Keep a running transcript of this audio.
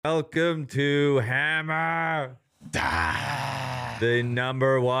Welcome to Hammer DAHN, the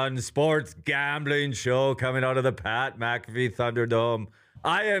 #1 sports gambling show coming out of the Pat McAfee Thunderdome.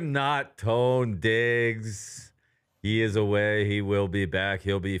 I am not Tone Digs. He is away. He will be back.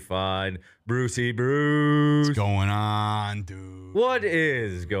 He'll be fine. Brucey Bruce. What's going on, dude? What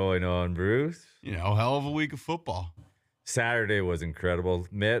is going on, Bruce? You know, hell of a week of football. Saturday was incredible.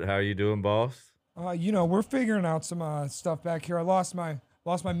 Mitt, how you doing, boss? We're figuring out some stuff back here. I lost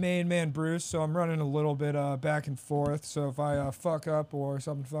my main man Bruce, so I'm running a little bit back and forth. So if I fuck up or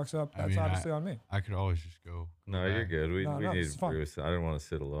something fucks up, that's obviously on me. I could always just go. No, you're good. We need Bruce. I don't want to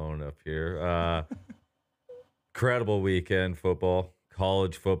sit alone up here. Incredible weekend football.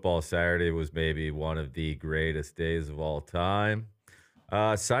 College football Saturday was maybe one of the greatest days of all time.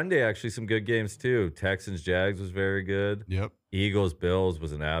 Sunday, actually, some good games too. Texans Jags was very good. Yep. Eagles Bills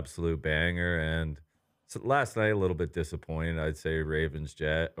was an absolute banger, and so last night a little bit disappointing. I'd say Ravens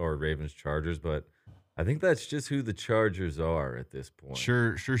Chargers, but I think that's just who the Chargers are at this point.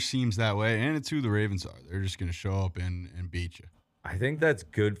 Sure seems that way, and it's who the Ravens are. They're just going to show up and beat you. I think that's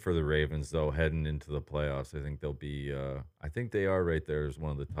good for the Ravens, though, heading into the playoffs. I think they'll be I think they are right there as one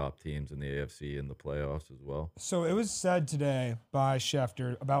of the top teams in the AFC in the playoffs as well. So it was said today by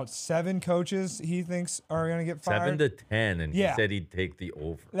Schefter about 7 coaches he thinks are going to get fired. 7 to 10, and he said he'd take the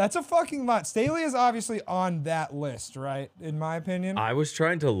over. That's a fucking lot. Staley is obviously on that list, right? In my opinion. I was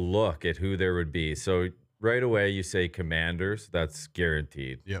trying to look at who there would be. So right away you say Commanders. That's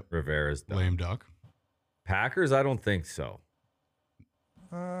guaranteed. Yep. Rivera's done. Lame duck. Packers, I don't think so.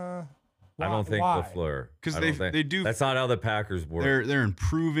 I don't think LaFleur. Because they do. That's not how the Packers work. They're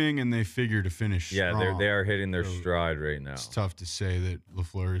improving and they figure to finish. Yeah, strong. they are hitting their stride right now. It's tough to say that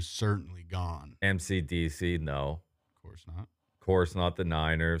LaFleur is certainly gone. MCDC, no. Of course not. Of course not the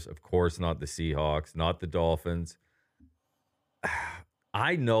Niners. Of course not the Seahawks. Not the Dolphins.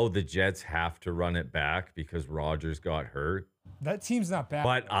 I know the Jets have to run it back because Rodgers got hurt. That team's not bad.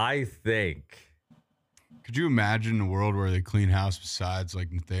 But I think. Could you imagine a world where they clean house besides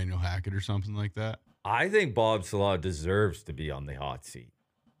like Nathaniel Hackett or something like that? I think Bob Salah deserves to be on the hot seat.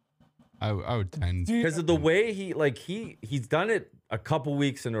 I would tend because of the way he's done it a couple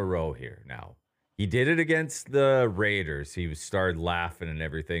weeks in a row here now. He did it against the Raiders. He started laughing and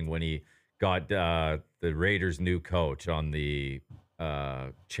everything when he got the Raiders' new coach on the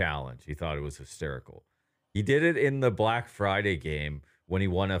challenge. He thought it was hysterical. He did it in the Black Friday game when he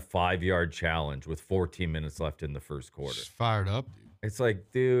won a 5-yard challenge with 14 minutes left in the first quarter. Just fired up, dude. It's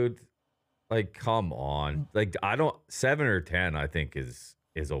like, dude, like, come on. Like, 7 or 10, I think, is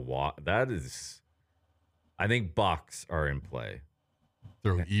a lot. That is, I think Bucks are in play.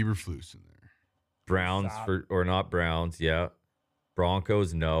 Throw Eberflus in there. Browns or not Browns, yeah.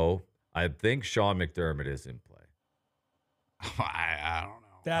 Broncos, no. I think Sean McDermott is in play. I don't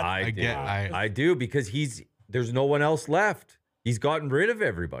know. I do because there's no one else left. He's gotten rid of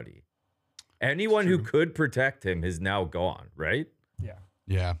everybody. Anyone who could protect him is now gone, right? Yeah.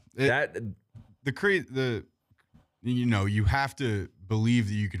 You have to believe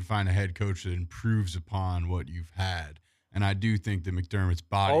that you can find a head coach that improves upon what you've had. And I do think that McDermott's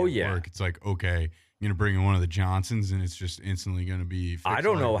body of work, it's like, okay, you're going to bring in one of the Johnsons and it's just instantly going to be fixed. I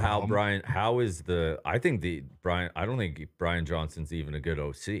don't know how I don't think Brian Johnson's even a good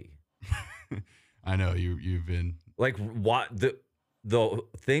OC. I know you've been like what the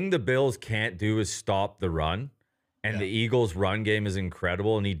thing the Bills can't do is stop the run, and the Eagles' run game is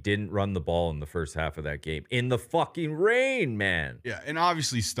incredible, and he didn't run the ball in the first half of that game in the fucking rain, man. Yeah, and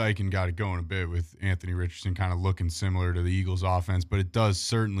obviously Steichen got it going a bit with Anthony Richardson kind of looking similar to the Eagles' offense, but it does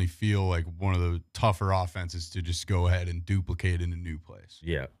certainly feel like one of the tougher offenses to just go ahead and duplicate in a new place.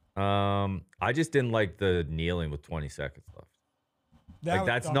 Yeah, I just didn't like the kneeling with 20 seconds left.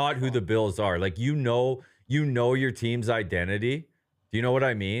 That's not who the Bills are. Like, you know your team's identity. Do you know what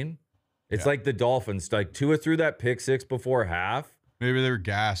I mean? It's like the Dolphins. Like, Tua threw that pick six before half. Maybe they were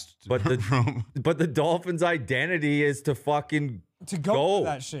gassed. But the Dolphins' identity is to fucking go for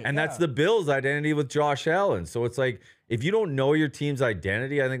that shit. And that's the Bills' identity with Josh Allen. So it's like, if you don't know your team's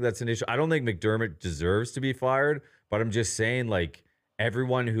identity, I think that's an issue. I don't think McDermott deserves to be fired, but I'm just saying, like,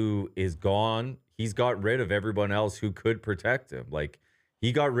 everyone who is gone, he's got rid of everyone else who could protect him. Like,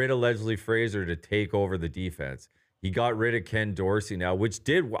 he got rid of Leslie Frazier to take over the defense. He got rid of Ken Dorsey now,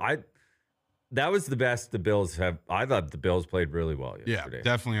 that was the best the Bills have. I thought the Bills played really well yesterday. Yeah,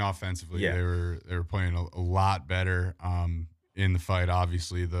 definitely offensively. Yeah. They were playing a lot better in the fight,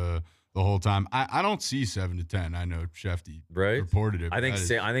 obviously, the whole time. I don't see 7 to 10. I know Shefty reported it. I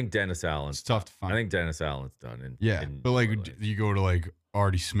think Dennis Allen's. It's tough to find. I think Dennis Allen's done. But like, you go to like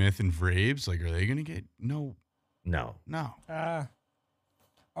Artie Smith and Vrabes, like, are they going to get no?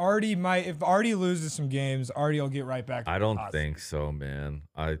 Artie might, if Artie loses some games, Artie will get right back. I don't think so, man.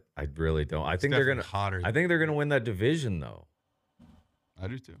 I really don't. I think they're gonna win that division though. I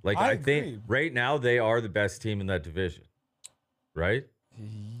do too. Like I think right now they are the best team in that division, right?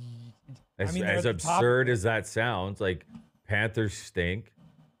 As absurd as that sounds, like Panthers stink.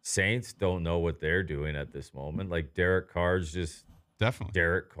 Saints don't know what they're doing at this moment. Like Derek Carr's just definitely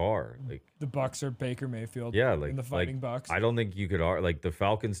Derek Carr. Like the Bucks are Baker Mayfield. Yeah, like in the Fighting Bucks. I don't think you could like the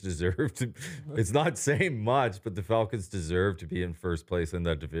Falcons deserve to. It's not saying much, but the Falcons deserve to be in first place in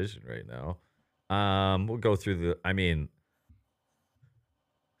that division right now. We'll go through the. I mean,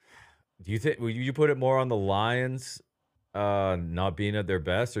 do you think will you put it more on the Lions not being at their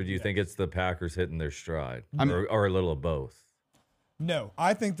best, or do you think it's the Packers hitting their stride, or a little of both? No,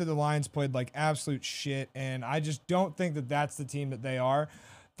 I think that the Lions played like absolute shit, and I just don't think that that's the team that they are.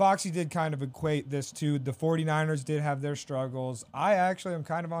 Foxy did kind of equate this to the 49ers did have their struggles. I actually am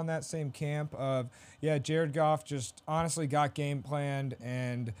kind of on that same camp of, yeah, Jared Goff just honestly got game planned,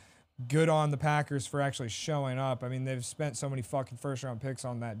 and good on the Packers for actually showing up. I mean, they've spent so many fucking first-round picks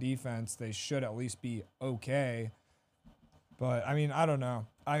on that defense. They should at least be okay. But, I mean, I don't know.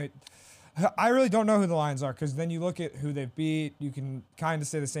 I really don't know who the Lions are, because then you look at who they've beat. You can kind of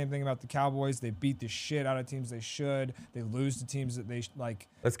say the same thing about the Cowboys. They beat the shit out of teams they should. They lose to teams that they like.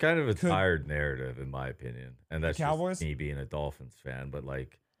 That's kind of a tired narrative, in my opinion, and that's Cowboys? Just me being a Dolphins fan. But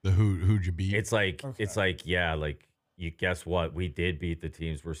like the who'd you beat? It's like yeah, like you guess what? We did beat the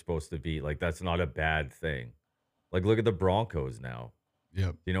teams we're supposed to beat. Like that's not a bad thing. Like look at the Broncos now.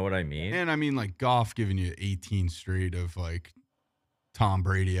 Yep. You know what I mean? And I mean like Goff giving you 18 straight of like Tom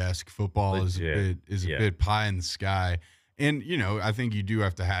Brady-esque football is a bit pie in the sky. And, you know, I think you do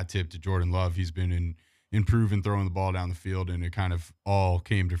have to hat tip to Jordan Love. He's been improving throwing the ball down the field, and it kind of all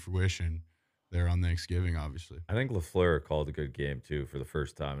came to fruition there on Thanksgiving, obviously. I think LaFleur called a good game, too, for the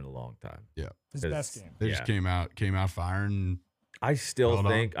first time in a long time. Yeah. His best game. They just came out firing. I still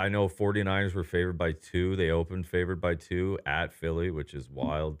think, I know 49ers were favored by 2. They opened favored by 2 at Philly, which is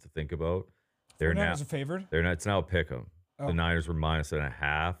wild to think about. They're now favored? It's now pick 'em. The Niners were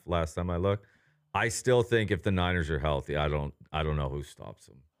 -1.5 last time I looked. I still think if the Niners are healthy, I don't know who stops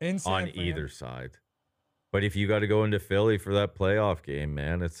them on either side. But if you got to go into Philly for that playoff game,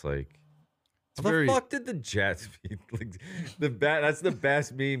 man, it's like, how the fuck did the Jets beat? Like, that's the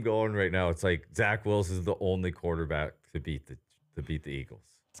best meme going right now. It's like Zach Wilson is the only quarterback to beat the Eagles.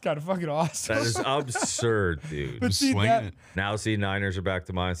 It's kind of fucking awesome. That is absurd, dude. But see, now Niners are back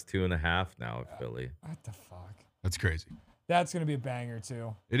to -2.5 now at Philly. What the fuck? That's crazy. That's going to be a banger,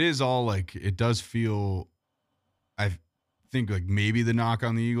 too. It is all like, it does feel, I think like maybe the knock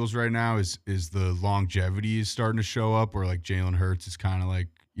on the Eagles right now is the longevity is starting to show up, where like Jalen Hurts is kind of like,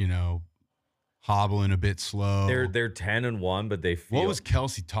 you know, hobbling a bit slow. They're 10-1, but they feel. What was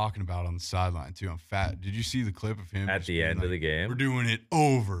Kelsey talking about on the sideline too? I'm fat. Did you see the clip of him at the end of the game? We're doing it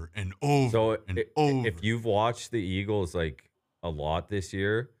over and over over. If you've watched the Eagles like a lot this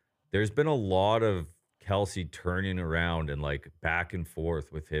year, there's been a lot of Kelsey turning around and like back and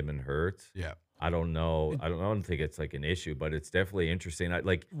forth with him and Hurts. Yeah. I don't know. I don't think it's like an issue, but it's definitely interesting.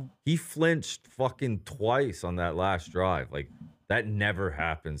 Like he flinched fucking twice on that last drive. Like that never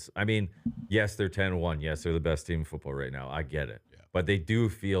happens. I mean, yes, they're 10-1. Yes, they're the best team in football right now. I get it. Yeah. But they do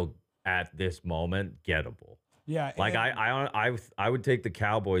feel at this moment gettable. Yeah. Like I would take the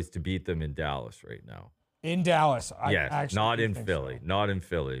Cowboys to beat them in Dallas right now. In Dallas. Yes, not in Philly. So. Not in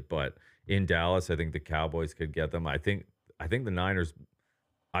Philly, but in Dallas, I think the Cowboys could get them. I think the Niners.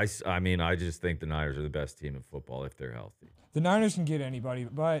 I mean, I just think the Niners are the best team in football if they're healthy. The Niners can get anybody,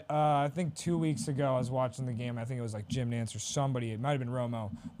 but I think 2 weeks ago I was watching the game. I think it was like Jim Nantz or somebody. It might have been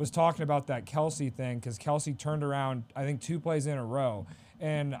Romo was talking about that Kelsey thing, because Kelsey turned around I think 2 plays in a row,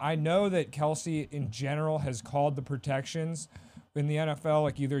 and I know that Kelsey in general has called the protections. In the NFL,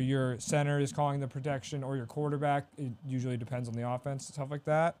 like either your center is calling the protection or your quarterback. It usually depends on the offense, stuff like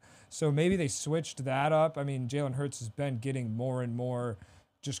that. So maybe they switched that up. I mean, Jalen Hurts has been getting more and more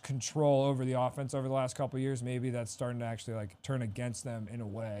just control over the offense over the last couple of years. Maybe that's starting to actually like turn against them in a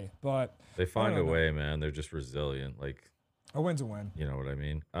way. But they find a way, man. They're just resilient. Like a win's a win. You know what I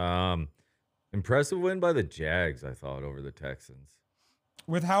mean? Impressive win by the Jags, I thought, over the Texans.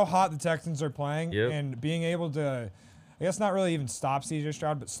 With how hot the Texans are playing and being able to, I guess not really even stop C.J.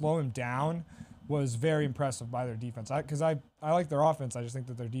 Stroud, but slow him down was very impressive by their defense. Because I like their offense. I just think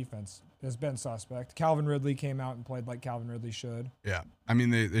that their defense has been suspect. Calvin Ridley came out and played like Calvin Ridley should. Yeah. I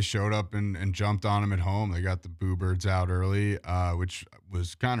mean, they showed up and jumped on him at home. They got the Boo Birds out early, which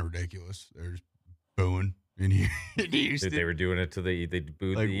was kind of ridiculous. They're just booing, in Houston. Dude, they were doing it to they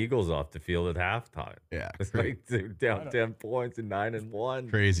booed the Eagles off the field at halftime. Yeah, it's like they're down 10 points and 9-1.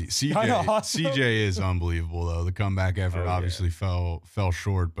 Crazy. CJ is unbelievable though. The comeback effort obviously fell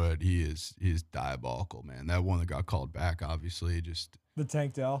short, but he is diabolical, man. That one that got called back, obviously, just the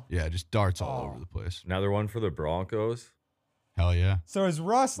Tank Dell. Yeah, just darts all over the place. Another one for the Broncos. Hell yeah. So is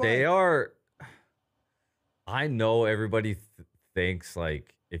Russ? They are. I know everybody thinks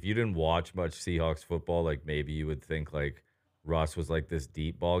like if you didn't watch much Seahawks football, like maybe you would think like Russ was like this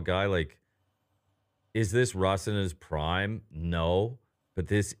deep ball guy. Like, is this Russ in his prime? No, but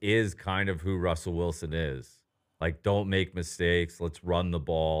this is kind of who Russell Wilson is. Like, don't make mistakes. Let's run the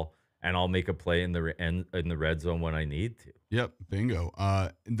ball, and I'll make a play in the red zone when I need to. Yep, bingo.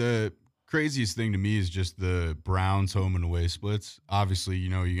 The craziest thing to me is just the Browns home and away splits. Obviously,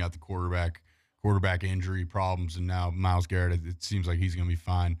 you got the quarterback injury problems, and now Myles Garrett, it seems like he's going to be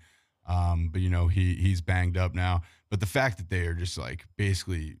fine. But he's banged up now. But the fact that they are just like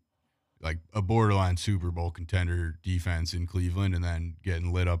basically like a borderline Super Bowl contender defense in Cleveland, and then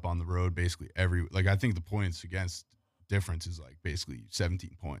getting lit up on the road basically I think the points against difference is like basically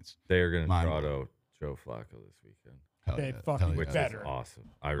 17 points. They are going to trot out Joe Flacco this weekend. They fucking which better. Is awesome.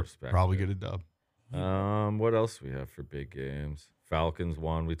 I respect. Probably it. Get a dub. What else do we have for big games? Falcons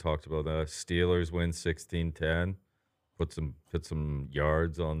won. We talked about that. Steelers win 16-10. Put some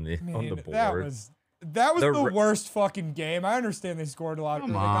yards on the board. That was the worst fucking game. I understand they scored a lot.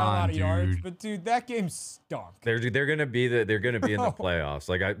 They got a lot of yards, but dude, that game stunk. They're gonna be in the playoffs.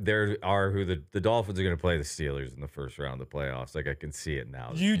 Like the Dolphins are gonna play the Steelers in the first round of the playoffs. Like I can see it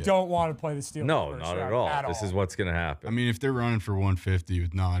now. You don't want to play the Steelers. No, not at all. This is what's gonna happen. I mean, if they're running for 150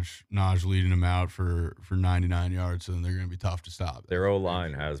 with Naj leading them out for 99 yards, then they're gonna be tough to stop. Their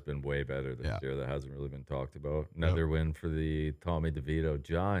O-line has been way better this year. That hasn't really been talked about. Another win for the Tommy DeVito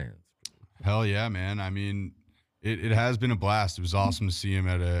Giants. Hell yeah, man. I mean, it has been a blast. It was awesome to see him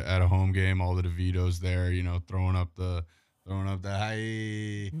at a home game. All the DeVitos there, throwing up the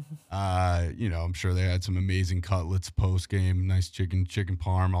high. I'm sure they had some amazing cutlets post game, nice chicken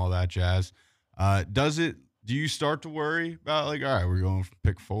parm, all that jazz. Do you start to worry about like, all right, we're going from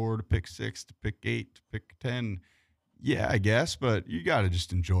pick 4 to pick 6 to pick 8 to pick 10? Yeah, I guess, but you got to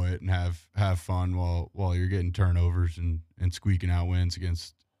just enjoy it and have fun while you're getting turnovers and squeaking out wins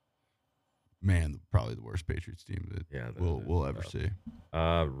against. Man, probably the worst Patriots team that we'll ever see.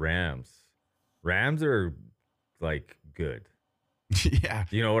 Rams are like good. Yeah,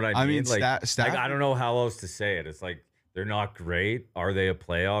 you know what I mean? Like I don't know how else to say it. It's like they're not great. Are they a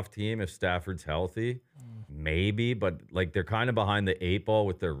playoff team if Stafford's healthy? Maybe, but like they're kind of behind the 8 ball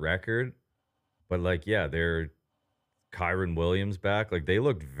with their record. But like, yeah, they're Kyron Williams back. Like they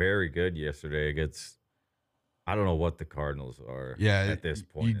looked very good yesterday against. I don't know what the Cardinals are at this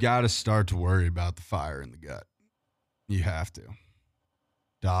point. You got to start to worry about the fire in the gut. You have to.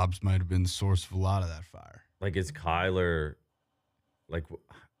 Dobbs might have been the source of a lot of that fire. Like, is Kyler like?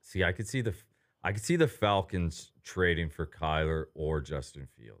 See, I could see the Falcons trading for Kyler or Justin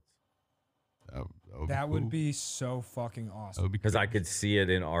Fields. That would be so fucking awesome. Because I could see it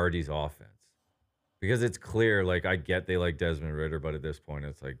in Artie's offense. Because it's clear, like, I get they like Desmond Ridder, but at this point,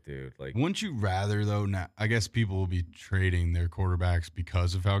 it's like, dude, like. Wouldn't you rather, though, now, I guess people will be trading their quarterbacks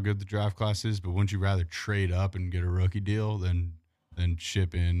because of how good the draft class is, but wouldn't you rather trade up and get a rookie deal than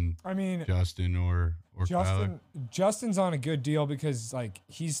ship in Justin or Kyler? Justin's on a good deal because, like,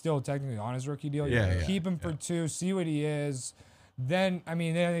 he's still technically on his rookie deal. Keep him for 2, see what he is. Then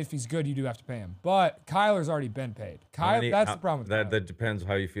if he's good, you do have to pay him. But Kyler's already been paid. That's the problem with that. That depends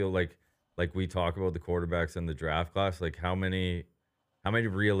how you feel. Like we talk about the quarterbacks in the draft class, like how many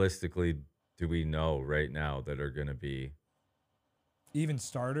realistically do we know right now that are going to be even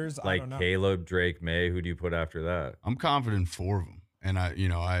starters? Like I don't know. Caleb, Drake, May. Who do you put after that? I'm confident in 4 of them, and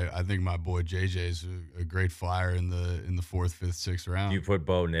I think my boy JJ is a great flyer in the 4th, 5th, 6th round. Do you put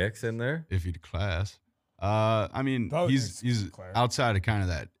Bo Nix in there if he's class? He's outside of kind of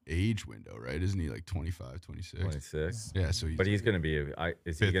that age window, right? Isn't he like 25, 26? 26. Yeah, so he's going to be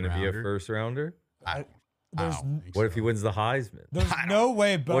is he going to be a first rounder? What if he wins the Heisman? There's no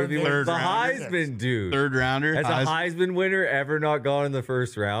way Bo What if he wins the Heisman, dude? 3rd rounder? Has a Heisman winner ever not gone in the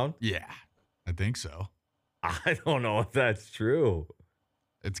first round? Yeah, I think so. I don't know if that's true.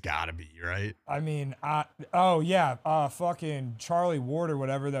 It's got to be, right? Fucking Charlie Ward or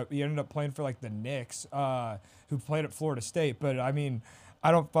whatever that he ended up playing for like the Knicks, who played at Florida State. But I mean, I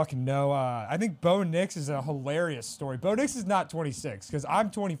don't fucking know. I think Bo Nix is a hilarious story. Bo Nix is not 26 because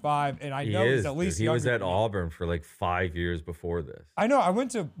I'm 25 and I know he's at least He was younger at than me. Auburn for like 5 years before this. I know. I went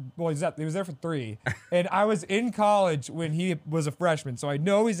to, well, he was there for 3. And I was in college when he was a freshman. So I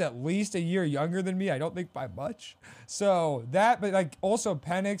know he's at least a year younger than me. I don't think by much. So that, but like also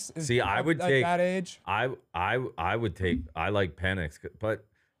Penix is I would take that age. I like Penix, but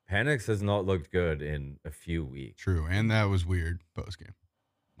Penix has not looked good in a few weeks. True. And that was weird post game.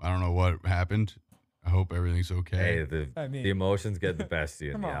 I don't know what happened. I hope everything's okay. Hey, the emotions get the best of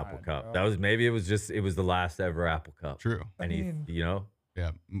you in the Apple Cup. Bro. It was the last ever Apple Cup. True. And yeah,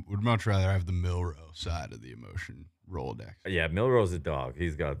 would much rather have the Milrow side of the emotion Rolodex. Yeah, Milrow's a dog.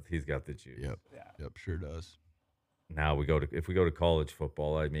 He's got the juice. Yep, sure does. Now if we go to college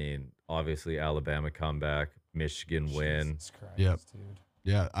football, I mean, obviously Alabama comeback, Michigan win. Jesus Christ, Yep. dude.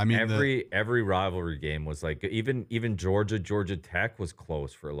 Yeah, I mean every rivalry game was like even Georgia Tech was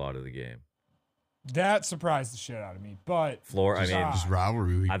close for a lot of the game. That surprised the shit out of me. But just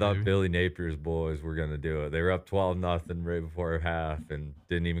rivalry week. I thought Billy Napier's boys were gonna do it. They were up 12-0 right before half and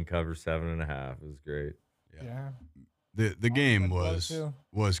didn't even cover 7.5. It was great. Yeah. The game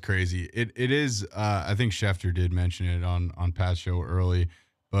was crazy. It is. I think Schefter did mention it on Pat's show early,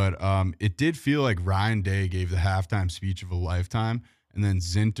 but it did feel like Ryan Day gave the halftime speech of a lifetime. And then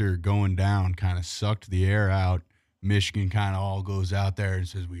Zinter going down kind of sucked the air out. Michigan kind of all goes out there and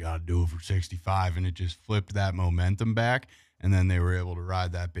says, we got to do it for 65. And it just flipped that momentum back. And then they were able to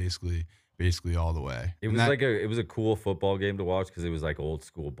ride that basically all the way. It was a cool football game to watch because it was like old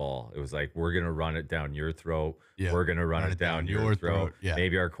school ball. It was like, we're going to run it down your throat. Yeah, we're going to run it down your throat. Yeah.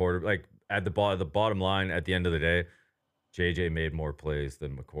 Maybe our quarter, like at the bottom line, at the end of the day, JJ made more plays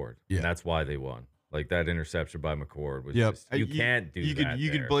than McCord. Yeah. And that's why they won. Like that interception by McCord was just, you can't do that.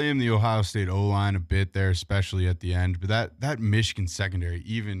 You could blame the Ohio State O-line a bit there, especially at the end. But that Michigan secondary,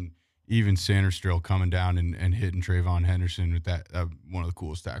 even Sanderstrill coming down and hitting Trayvon Henderson with that, one of the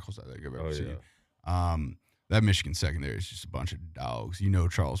coolest tackles I think I've ever seen. Yeah. That Michigan secondary is just a bunch of dogs.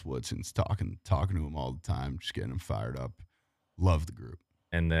 Charles Woodson's talking to him all the time, just getting him fired up. Love the group.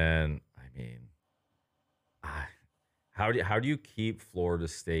 And then, I mean, how do you keep Florida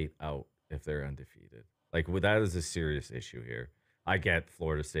State out if they're undefeated? Like, that is a serious issue here. I get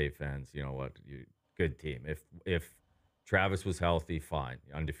Florida State fans, you know what, good team. If Travis was healthy, fine.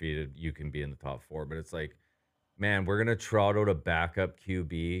 Undefeated, you can be in the top 4. But it's like, man, we're going to trot out a backup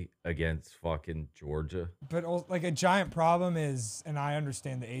QB against fucking Georgia. But like a giant problem is, and I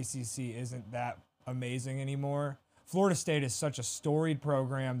understand the ACC isn't that amazing anymore. Florida State is such a storied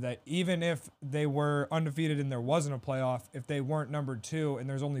program that even if they were undefeated and there wasn't a playoff, if they weren't number 2 and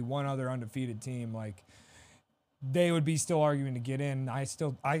there's only one other undefeated team, like they would be still arguing to get in. I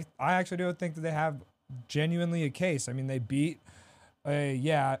actually do think that they have genuinely a case. I mean, they beat a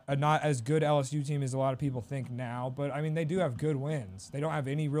not as good LSU team as a lot of people think now, but I mean, they do have good wins. They don't have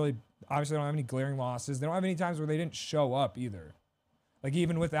any obviously don't have any glaring losses. They don't have any times where they didn't show up either. Like,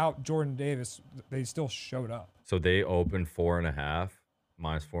 even without Jordan Davis, they still showed up. So they opened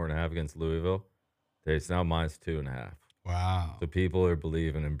minus 4.5 against Louisville. It's now minus 2.5. Wow. So people are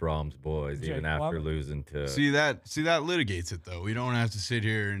believing in Brahms' boys even after losing to. See that litigates it though. We don't have to sit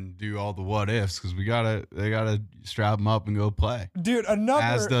here and do all the what ifs because they gotta strap them up and go play. Dude,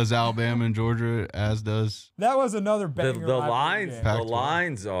 as does Alabama and Georgia, as does. That was another banger. The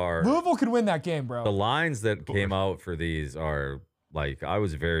lines are. Louisville could win that game, bro. The lines that came out for these are like, I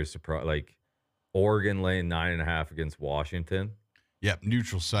was very surprised. Like Oregon laying 9.5 against Washington. Yep,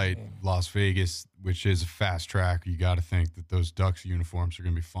 neutral site, Las Vegas, which is a fast track. You got to think that those Ducks uniforms are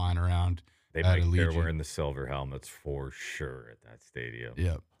going to be flying around. They're wearing the silver helmets for sure at that stadium.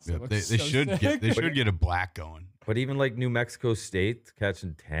 Yep. They should get a black going. But even like New Mexico State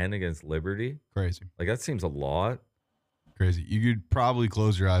catching 10 against Liberty, crazy. Like that seems a lot. Crazy. You could probably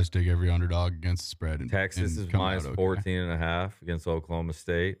close your eyes, take every underdog against the spread. Texas is minus 14.5 against Oklahoma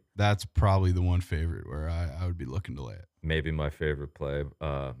State. That's probably the one favorite where I would be looking to lay it. Maybe my favorite play,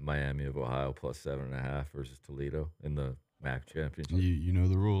 Miami of Ohio plus 7.5 versus Toledo in the MAC championship. You know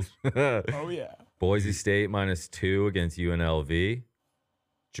the rules. Oh, yeah. Boise State minus 2 against UNLV.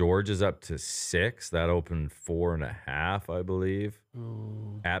 Georgia's up to 6. That opened 4.5, I believe.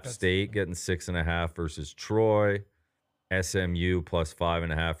 Ooh, App State getting 6.5 versus Troy. SMU plus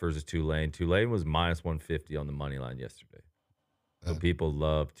 5.5 versus Tulane. Tulane was minus 150 on the money line yesterday. So people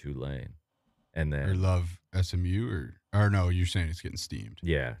love Tulane. And then or love SMU or no, you're saying it's getting steamed.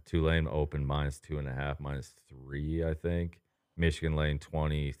 Yeah, Tulane opened minus 2.5, minus 3, I think. Michigan laying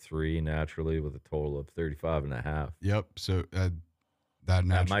 23 naturally with a total of 35.5. Yep. So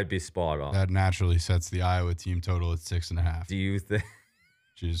that might be spot on. That naturally sets the Iowa team total at 6.5. Do you think?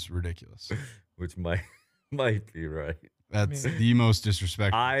 which is ridiculous. Which might be right. That's the most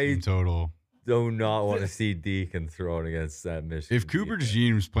disrespectful team total. Do not want to see Deacon thrown against that Michigan. If Cooper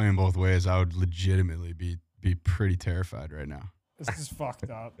DeJean was playing both ways, I would legitimately be pretty terrified right now. This is fucked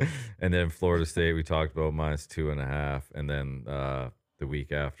up. And then Florida State, we talked about -2.5. And then the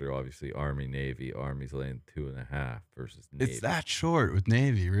week after, obviously, Army, Navy. Army's laying 2.5 versus Navy. It's that short with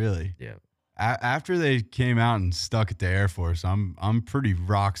Navy, really. Yeah. After they came out and stuck at the Air Force, I'm pretty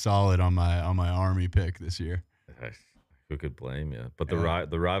rock solid on my Army pick this year. Who could blame you? But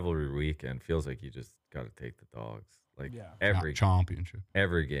the rivalry weekend feels like you just got to take the dogs. Like every championship,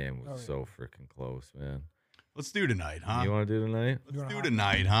 every game was so freaking close, man. Let's do tonight, huh? You want to do tonight? Let's do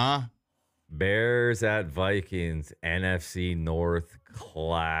tonight, huh? Bears at Vikings, NFC North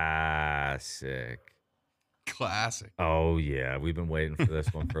classic. Classic. Oh, yeah. We've been waiting for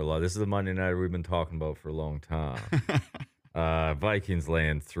this one for a lot. This is the Monday night we've been talking about for a long time. Vikings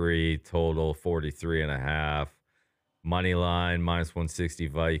laying 3, total 43.5. Money line, -160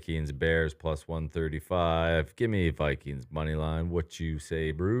 Vikings. Bears +135. Give me Vikings money line. What you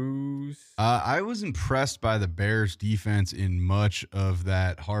say, Bruce? I was impressed by the Bears defense in much of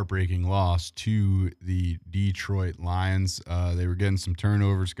that heartbreaking loss to the Detroit Lions. They were getting some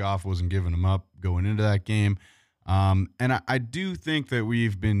turnovers. Goff wasn't giving them up going into that game. And I do think that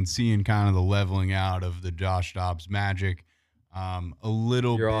we've been seeing kind of the leveling out of the Josh Dobbs magic a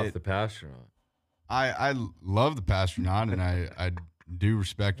little bit. You're off the pasture. I love the Pastronaut, and I do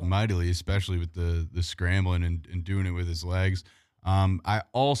respect him mightily, especially with the scrambling and doing it with his legs. I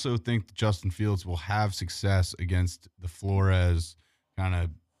also think that Justin Fields will have success against the Flores kind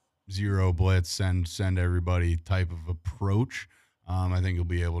of zero blitz, send everybody type of approach. I think he'll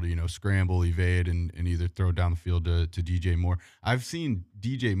be able to, scramble, evade, and either throw down the field to DJ Moore. I've seen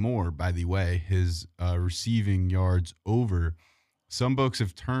DJ Moore, by the way, his receiving yards over. Some books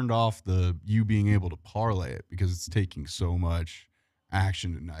have turned off you being able to parlay it because it's taking so much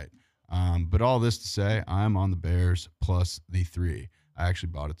action tonight. But all this to say, I'm on the Bears plus the 3. I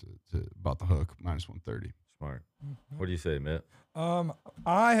actually bought it bought the hook -130. Smart. What do you say, Mitt?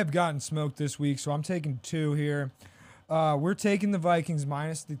 I have gotten smoked this week, so I'm taking 2 here. We're taking the Vikings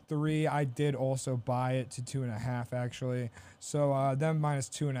 -3. I did also buy it to 2.5 actually. So them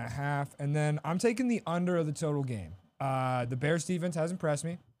 -2.5, and then I'm taking the under of the total game. The Bears defense has impressed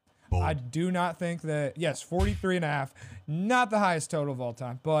me. Bold. I do not think that, 43.5, not the highest total of all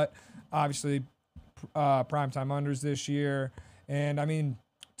time, but obviously primetime unders this year. And I mean,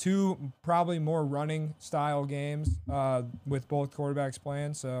 2 probably more running style games with both quarterbacks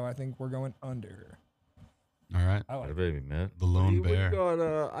playing. So I think we're going under. All right. I like baby, man. The lone bear.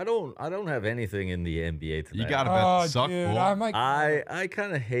 Got, I don't have anything in the NBA tonight. You got to bet the suck bowl. I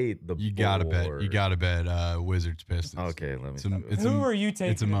kind of hate the You got to bet. You got to bet Wizards Pistons. Okay, let me Who are you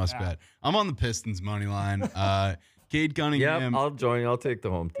taking? It's a must bet. I'm on the Pistons money line. Cade Cunningham. Yep, I'll join. I'll take the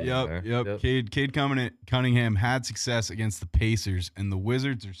home team. Yep. Cade Cunningham had success against the Pacers, and the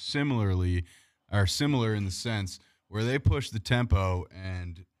Wizards are similar in the sense where they push the tempo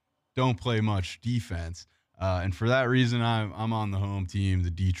and don't play much defense. And for that reason, I'm on the home team, the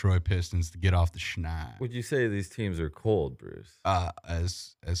Detroit Pistons, to get off the schneid. Would you say these teams are cold, Bruce?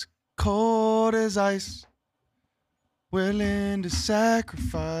 As cold as ice, willing to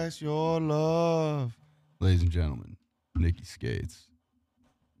sacrifice your love. Ladies and gentlemen, Nikki Skates.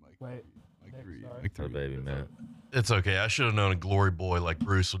 Mike Reed. Baby, man. It's okay. I should have known a glory boy like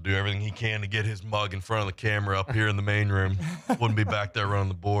Bruce will do everything he can to get his mug in front of the camera up here in the main room. Wouldn't be back there running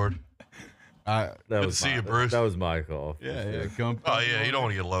the board. Good to see you, Bruce. That was my call. Yeah. You don't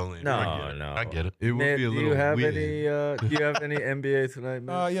want to get lonely. No, I get it. It would be a little do you have weird. any NBA tonight,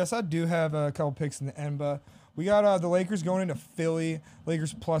 man? Yes, I do have a couple picks in the NBA. We got the Lakers going into Philly.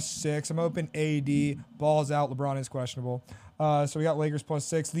 Lakers +6. I'm hoping AD balls out. LeBron is questionable. So we got Lakers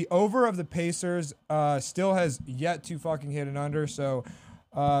 +6. The over of the Pacers still has yet to fucking hit an under. So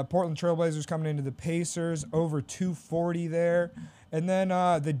Portland Trailblazers coming into the Pacers, over 240 there. And then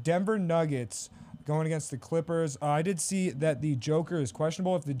the Denver Nuggets going against the Clippers. I did see that the Joker is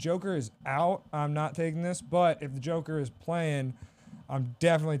questionable. If the Joker is out, I'm not taking this. But if the Joker is playing, I'm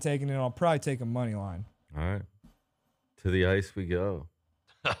definitely taking it. I'll probably take a money line. All right. To the ice we go.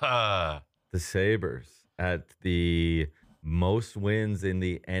 The Sabres at the most wins in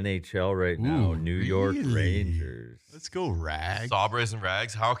the NHL right now. New York Rangers. Let's go, Rags. Sabres and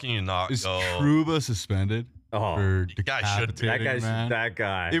Rags. How can you not Is go? Trouba suspended? Oh, for the guy should be. That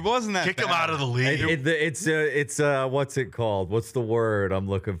guy. It wasn't that Kick bad. him out of the league. It's what's it called? What's the word I'm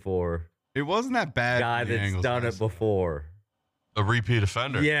looking for? It wasn't that bad. Guy that's done it before. a repeat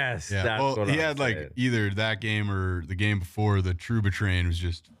offender. Yes. Yeah. That's Well, what he I'm had saying. like either that game or the game before the Trouba train was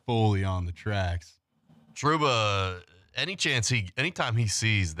just fully on the tracks. Trouba, anytime he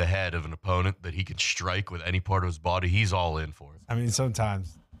sees the head of an opponent that he can strike with any part of his body, he's all in for it. I mean,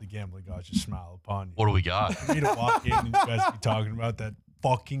 sometimes the gambling gods just smile upon you. What do we got? For me to walk in and you guys be talking about that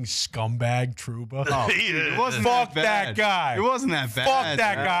fucking scumbag Trouba. Oh, it wasn't Fuck that that guy. It wasn't that bad. Fuck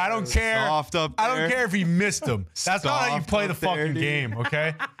that guy. I don't care. Soft up I don't there. care if he missed him. That's not how you Soft play the up there, fucking dude. game,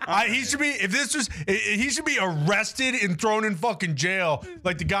 okay? He should be. If this was, he should be arrested and thrown in fucking jail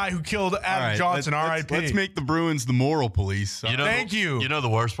like the guy who killed Adam All right, Johnson. let's- R.I.P. Let's make the Bruins the moral police. Thank you. You know the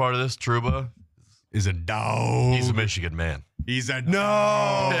worst part of this, Trouba? Is a dog. He's a Michigan man. He's a No.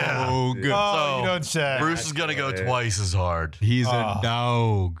 dog. Yeah. Oh, So, you don't say. Bruce is gonna go twice as hard. He's a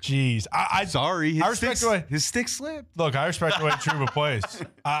dog. Jeez, I Sorry, his I respect stick, the way. his stick slipped. Look, I respect the way Trouba plays.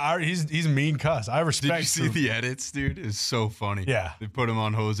 He's a mean cuss. I respect. Did you see Trouba. the edits, dude? It's so funny. Yeah. They put him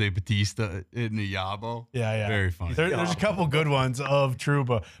on Jose Batista in the Yabo. Yeah. Very funny. There's a couple good ones of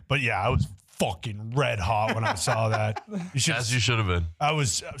Trouba, but yeah, I was fucking red hot when I saw that. As you should have been. I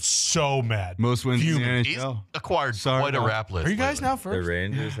was so mad. Most wins in the Fuming. He's NHL. acquired Sorry, quite a Bob. rap list. Are you guys lately. now The first?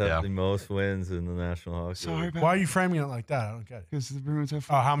 Rangers have Yeah. the most wins in the National Hockey Sorry League. about Why are you framing it like that? I don't get it. because the Bruins have.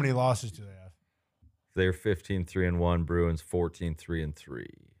 Oh, how many losses do they have? They're 15-3-1. Bruins 14-3-3.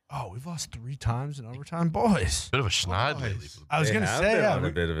 Oh, we've lost 3 times in overtime, boys. Bit of a schneid lately. I was They gonna have say, been yeah, on a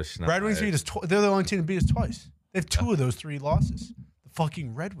bit of a schneid. Red Wings beat us. They're the only team to beat us twice. They have 2 of those 3 losses. The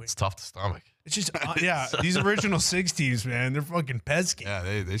fucking Red Wings. It's tough to stomach. It's just yeah. These original 6 teams, man, they're fucking pesky.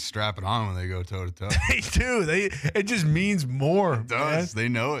 Yeah, they strap it on when they go toe to toe. They do. It just means more. It does. They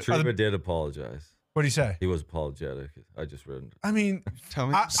know it. Trouba did apologize. What do you say? He was apologetic. I just read. I mean, Tell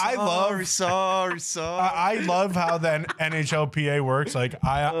me. I love sorry. I love how then NHLPA works. Like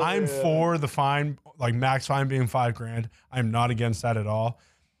I'm for the fine, like max fine being $5,000. I'm not against that at all.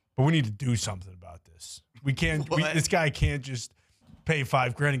 But we need to do something about this. We can't. This guy can't just pay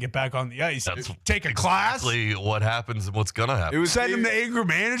 $5,000 and get back on the ice. That's Take a class. Exactly what happens and what's gonna happen. It was Send him to anger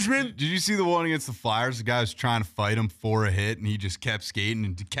management. Did you see the one against the Flyers? The guy was trying to fight him for a hit, and he just kept skating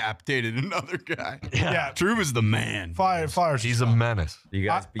and decapitated another guy. Yeah. Trouba's the man. Flyers. He's a menace. You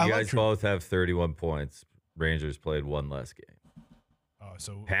guys, I you like guys Trouba. both have 31 points. Rangers played 1 less game. Oh,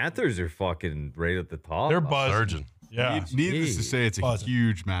 so Panthers are fucking right at the top. they're buzzing. Surgeon. Yeah. Needless to say, it's a Buzzing.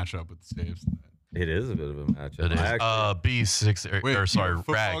 huge matchup with the Saves. It is a bit of a matchup. It is. I actually- B6 Wait, or sorry,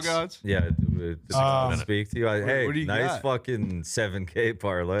 football Rags. gods? yeah, to speak to you. Hey, what do you nice got? fucking 7K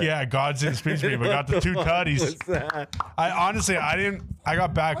parlay. Yeah, God didn't speak to me, but got the 2 tutties. What's that? I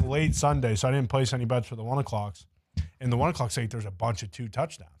got back late Sunday, so I didn't place any bets for the 1 o'clocks. In the 1 o'clock slate, there's a bunch of 2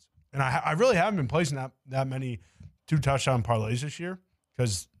 touchdowns. And I really haven't been placing that many 2 touchdown parlays this year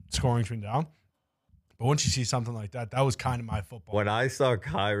because scoring's been down. But once you see something like that, that was kind of my football. When I saw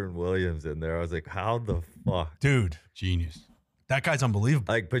Kyron Williams in there, I was like, how the fuck? Dude, Genius. that guy's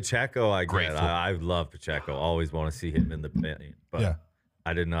unbelievable. Like Pacheco, I Great get. football. I love Pacheco. Always want to see him in the paint. But Yeah.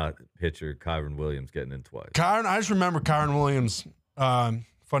 I did not picture Kyron Williams getting in twice. I just remember Kyron Williams.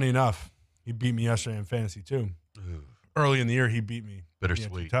 Funny enough, he beat me yesterday in fantasy too. Early in the year, he beat me. Bittersweet.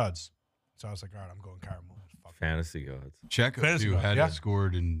 He had 2 tuds. So I was like, all right, I'm going Kyron Williams. Fuck. Fantasy gods. Checo, Fantasy too, gods, had yeah.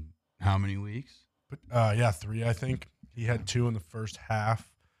 scored in how many weeks? But, 3, I think. He had 2 in the first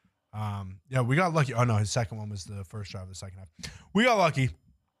half. Yeah, we got lucky. Oh, no, his second one was the first drive of the second half. We got lucky.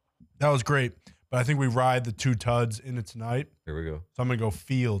 That was great. But I think we ride the 2 tuds into tonight. Here we go. So I'm going to go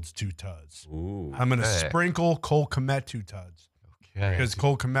Fields 2 tuds. Ooh. I'm going to Okay. sprinkle Cole Kmet 2 tuds. Okay. Because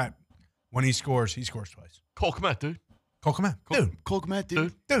Cole Kmet, when he scores twice. Cole, come on, dude. Cole Kmet. Dude. Cole Kmet,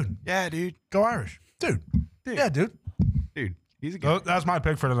 dude. Dude. Yeah, dude. Go Irish. Dude. Yeah, dude. Dude, he's a So good. that's my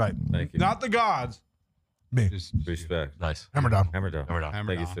pick for tonight. Thank you. Not the gods. Me. Just Respect. Nice. Hammer down. Hammer down. Hammer down.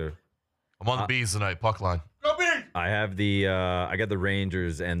 hammer Thank you, down. sir. I'm on the bees tonight. Puck line. Go big. I have I got the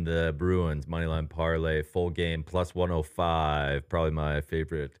Rangers and the Bruins moneyline parlay full game plus 105. Probably my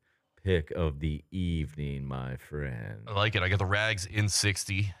favorite pick of the evening, my friend. I like it. I got the Rags in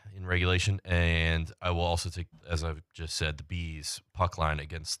 60 in regulation, and I will also take, as I've just said, the bees puck line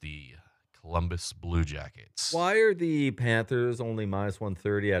against the Columbus Blue Jackets. Why are the Panthers only minus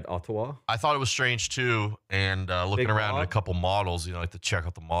 130 at Ottawa? I thought it was strange too, and looking Big around at a Bob? couple models, you know, like to check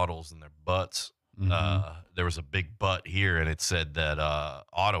out the models and their butts. There was a big butt here, and it said that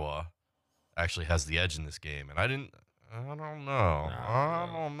Ottawa actually has the edge in this game, and I don't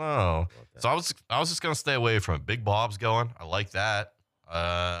know. So I was just gonna stay away from it. Big Bob's going. I like that.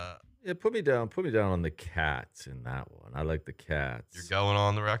 Yeah, put me down on the Cats in that one. I like the Cats. You're going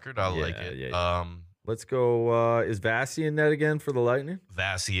on the record. I like Yeah, it. yeah. Let's go. Is Vasi in net again for the Lightning?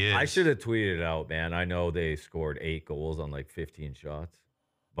 Vasi is. I should have tweeted it out, man. I know they scored 8 goals on like 15 shots,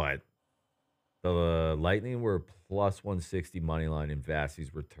 but the Lightning were plus 160 money line in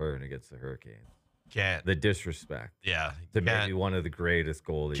Vasi's return against the Hurricanes. The disrespect. Yeah. To maybe one of the greatest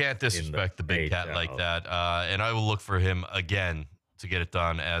goalies. Can't disrespect the big cat like that. And I will look for him again to get it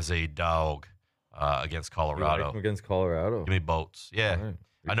done as a dog against Colorado. You like him against Colorado? Give me boats. Yeah. Right.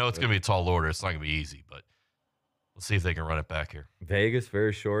 I know it's going to be a tall order. It's not going to be easy, but let's see if they can run it back here. Vegas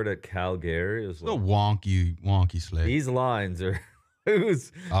very short at Calgary as well. The wonky slate. These lines are...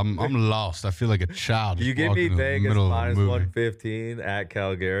 I'm lost. I feel like a child. You give me Vegas minus 115 at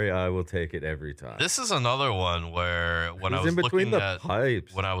Calgary, I will take it every time. This is another one where when I was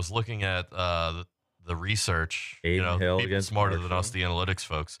looking at the research, Aiden Hill people smarter than us, the analytics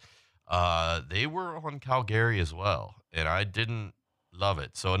folks, they were on Calgary as well, and I didn't love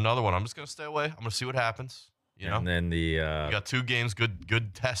it. So another one, I'm just gonna stay away. I'm gonna see what happens. And then we got 2 games,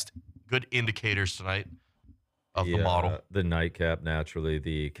 good test, good indicators tonight of the model. The nightcap, naturally,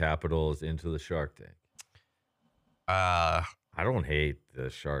 the Capitals into the Shark Tank. I don't hate the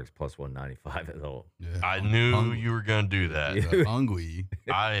Sharks plus 195 at all. Yeah, I knew you were gonna do that. Hungry.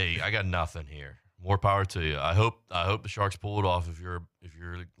 I got nothing here. More power to you. I hope the Sharks pull it off if you're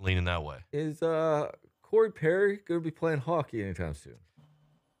leaning that way. Is Corey Perry going to be playing hockey anytime soon?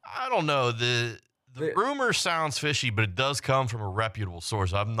 I don't know. The rumor sounds fishy, but it does come from a reputable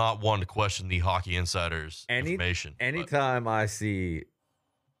source. I'm not one to question the Hockey Insider's information. Anytime I see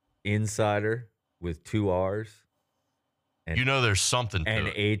insider with 2 R's, and there's something to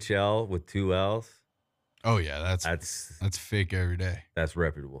it. NHL with 2 L's. Oh yeah, that's fake every day. That's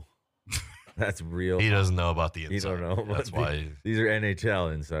reputable. That's real. He doesn't know about the He insider. don't know. That's why these are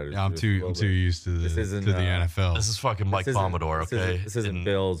NHL insiders. Yeah, I'm too used to the NFL. This is fucking Mike Pomodoro, okay? This isn't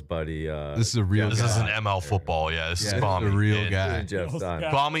Bill's buddy. This is a real guy. This isn't ML football. Yeah, this is Bommy. A real guy.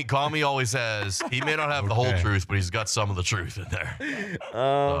 Bommy always has. He may not have the whole truth, but he's got some of the truth in there.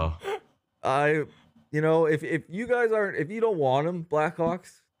 If you guys aren't, if you don't want him,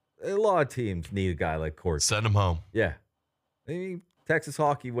 Blackhawks, a lot of teams need a guy like Corey. Send him home. Yeah. Texas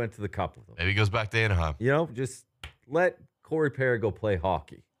hockey went to the cup with him. Maybe he goes back to Anaheim. Just let Corey Perry go play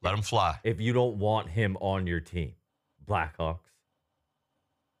hockey. Let him fly. If you don't want him on your team. Blackhawks.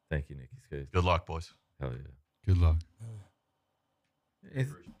 Thank you, Nicky Skates. Good luck, boys. Hell yeah. Good luck. He's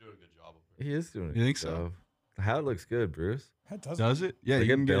doing a good job. He is doing a good job. You think so? The hat looks good, Bruce. Does it? Yeah,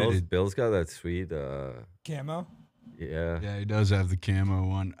 you can get it. Bill's got that sweet camo. Yeah. Yeah, he does have the camo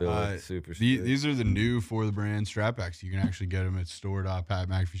one. Super these are the new For the Brand strap backs. You can actually get them at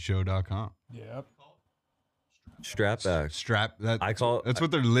store.patmcafeeshow.com. Yep. Strap back. That's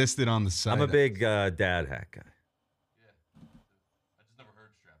what they're listed on the site. I'm a big dad hat guy. Yeah. I just never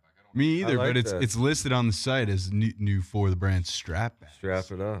heard strap back. Me either, but it's listed on the site as new For the Brand strap back. Strap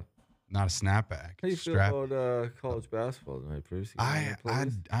it up. Not a snapback. How do you feel about college basketball tonight, Bruce? I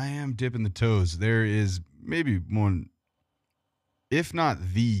am dipping the toes. There is maybe one, if not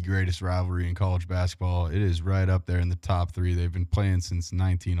the greatest rivalry in college basketball. It is right up there in the top 3. They've been playing since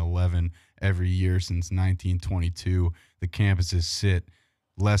 1911, every year since 1922. The campuses sit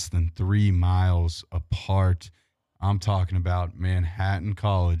less than 3 miles apart. I'm talking about Manhattan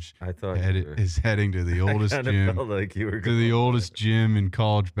College. I thought is heading to the oldest gym, like you were to the oldest gym in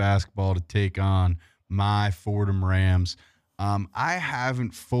college basketball to take on my Fordham Rams. I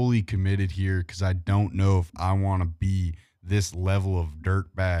haven't fully committed here because I don't know if I want to be this level of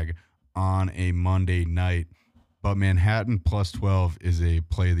dirtbag on a Monday night. But Manhattan plus 12 is a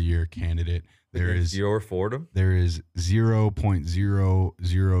play of the year candidate. There is your Fordham. There is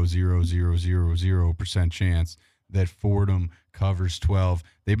 0.00000% chance that Fordham covers 12.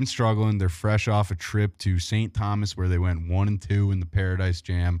 They've been struggling. They're fresh off a trip to St. Thomas where they went 1-2 in the Paradise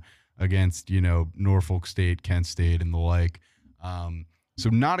Jam against, Norfolk State, Kent State, and the like. So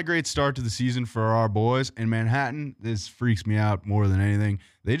not a great start to the season for our boys. And Manhattan, this freaks me out more than anything.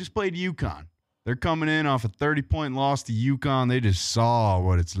 They just played UConn. They're coming in off a 30-point loss to UConn. They just saw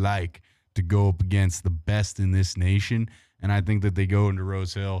what it's like to go up against the best in this nation. And I think that they go into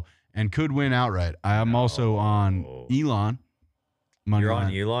Rose Hill and could win outright. I am also on Elon. You're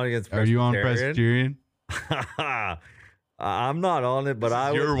on Elon against Presbyterian? Are you on Presbyterian? I'm not on it,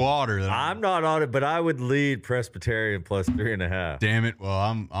 but your water. I'm not on it, but I would lead Presbyterian plus 3.5. Damn it! Well,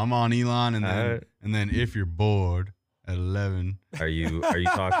 I'm on Elon, and then if you're bored at 11, are you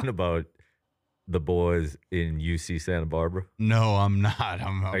talking about the boys in UC Santa Barbara? No, I'm not.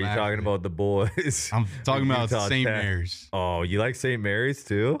 Are you talking about the boys? I'm talking about Utah St. Tech? Mary's. Oh, you like St. Mary's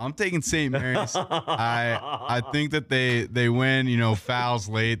too? I'm taking St. Mary's. I think that they win, fouls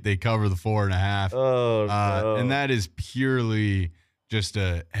late. They cover the 4.5. Oh, no. And that is purely just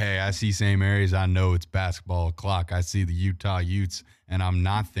hey, I see St. Mary's. I know it's basketball o'clock. I see the Utah Utes, and I'm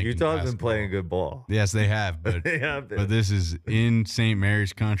not thinking Utah's basketball. been playing good ball. Yes, they have. But, They have been. but this is in St.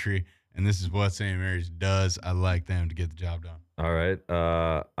 Mary's country, and this is what St. Mary's does. I like them to get the job done. All right.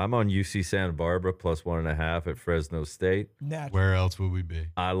 I'm on UC Santa Barbara plus 1.5 at Fresno State. Where else would we be?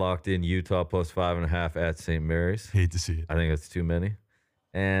 I locked in Utah plus 5.5 at St. Mary's. Hate to see it. I think that's too many.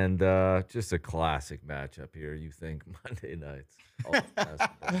 And just a classic matchup here. You think Monday nights. All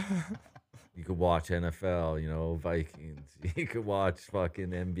basketball. You could watch NFL, Vikings. You could watch fucking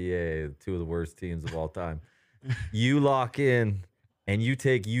NBA, two of the worst teams of all time. You lock in and you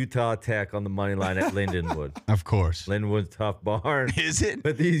take Utah Tech on the money line at Lindenwood. Of course. Lindenwood's tough barn. Is it?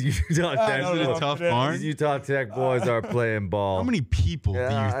 But these Utah Tech tough barn? These Utah Tech boys are playing ball. How many people do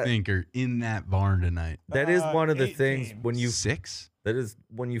you think are in that barn tonight? That is one of the 8 things teams. when you 6? That is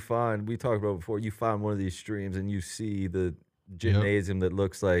when you find, we talked about before, you find one of these streams and you see the gymnasium that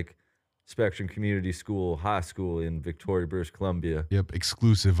looks like Spectrum Community School, high school in Victoria, British Columbia. Yep,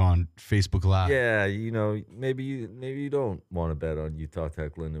 exclusive on Facebook Live. Yeah, maybe you don't want to bet on Utah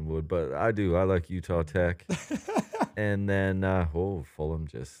Tech Lindenwood, but I do. I like Utah Tech. And then, Fulham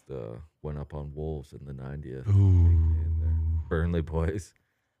just went up on Wolves in the 90th. Ooh. Burnley boys.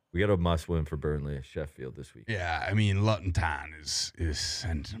 We got a must win for Burnley at Sheffield this week. Yeah, I mean, Luton Town is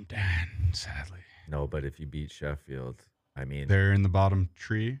sending them down, sadly. No, but if you beat Sheffield, I mean, They're in the bottom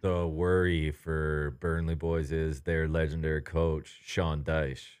tree. the worry for Burnley boys is their legendary coach, Sean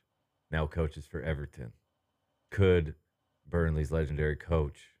Dyche, now coaches for Everton. Could Burnley's legendary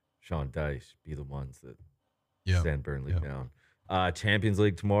coach, Sean Dyche, be the ones that send Burnley down? Champions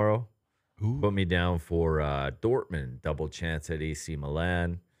League tomorrow. Ooh. Put me down for Dortmund, double chance at AC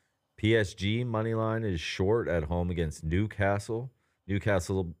Milan. PSG money line is short at home against Newcastle.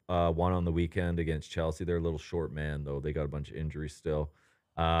 Newcastle won on the weekend against Chelsea. They're a little short man, though. They got a bunch of injuries still.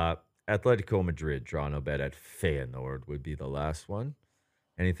 Atletico Madrid, draw no bet at Feyenoord would be the last one.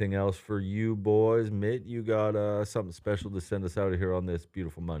 Anything else for you boys? Mitt, you got something special to send us out of here on this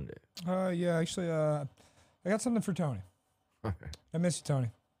beautiful Monday? Yeah, actually, I got something for Tony. All right. I miss you,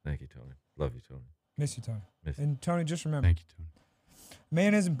 Tony. Thank you, Tony. Love you, Tony. Miss you, Tony. Miss you. And Tony, just remember, Thank you, Tony.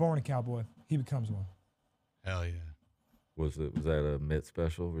 man isn't born a cowboy. He becomes one. Hell yeah. Was that a Mitt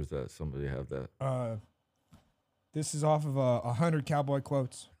special, or was that somebody have that? This is off of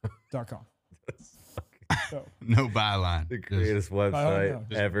 100cowboyquotes.com. So, No byline. The greatest website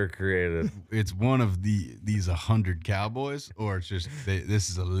know. ever created. It's one of these 100 cowboys, or it's just this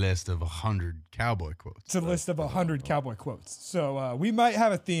is a list of 100 cowboy quotes. it's a list of 100 cowboy quotes. So we might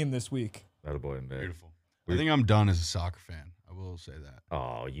have a theme this week. Attaboy, Mitt. Beautiful. I think I'm done as a soccer fan. I will say that.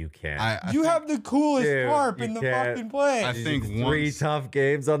 Oh, you can't. You have the coolest Dude, harp you in the can't. fucking place. I think three once, tough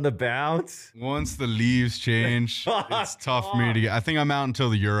games on the bounce. once the leaves change, it's tough for me to get. I think I'm out until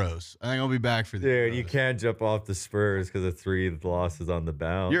the Euros. I think I'll be back for the Dude, Euros. you can't jump off the Spurs because of 3 losses on the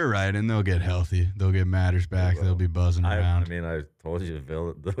bounce. You're right, and they'll get healthy. They'll get Matters back. They'll be buzzing I around. mean, I told you,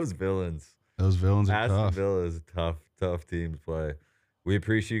 those villains. Those villains are Aston tough. Villa is a tough team to play. We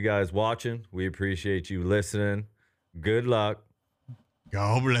appreciate you guys watching. We appreciate you listening. Good luck.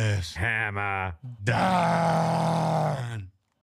 God bless. Hammer DAHN.